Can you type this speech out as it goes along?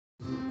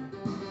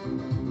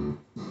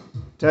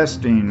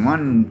Testing,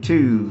 1,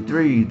 2,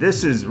 3.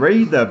 This is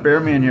Ray the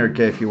Bearman here at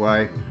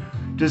KFUI.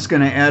 Just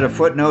going to add a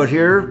footnote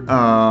here.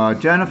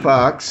 Jenna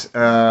Fox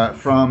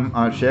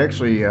she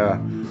actually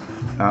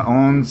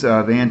owns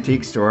the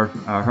antique store.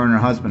 Her and her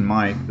husband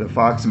Mike, the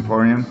Fox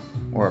Emporium,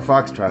 or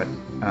Foxtrot,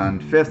 on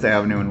 5th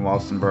Avenue in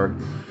Walsenburg.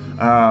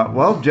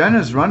 Well,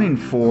 Jenna's running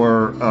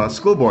for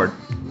school board.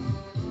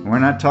 We're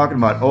not talking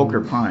about oak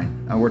or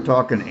pine. We're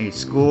talking a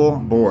school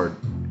board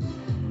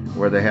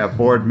where they have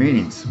board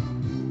meetings.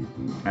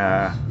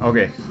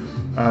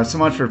 So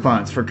much for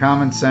fun. It's for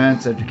common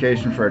sense,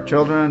 education for our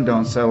children.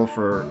 Don't settle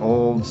for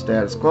old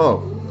status quo.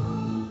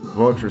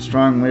 Vote for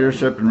strong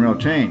leadership and real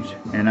change.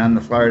 And on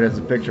the flyer, there's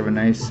a picture of a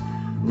nice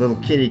little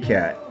kitty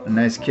cat, a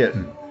nice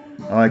kitten.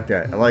 I like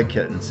that. I like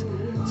kittens.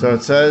 So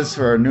it says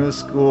for our new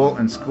school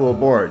and school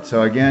board.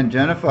 So again,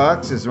 Jenna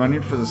Fox is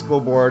running for the school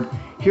board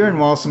here in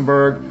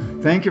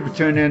Walsenburg. Thank you for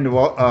tuning in to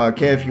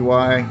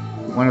KFUI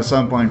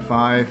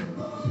 107.5.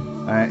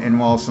 In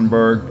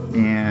Walsenburg,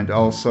 and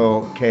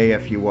also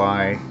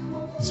KFUI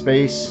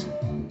Space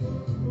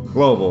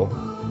Global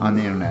on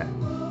the internet.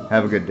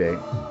 Have a good day.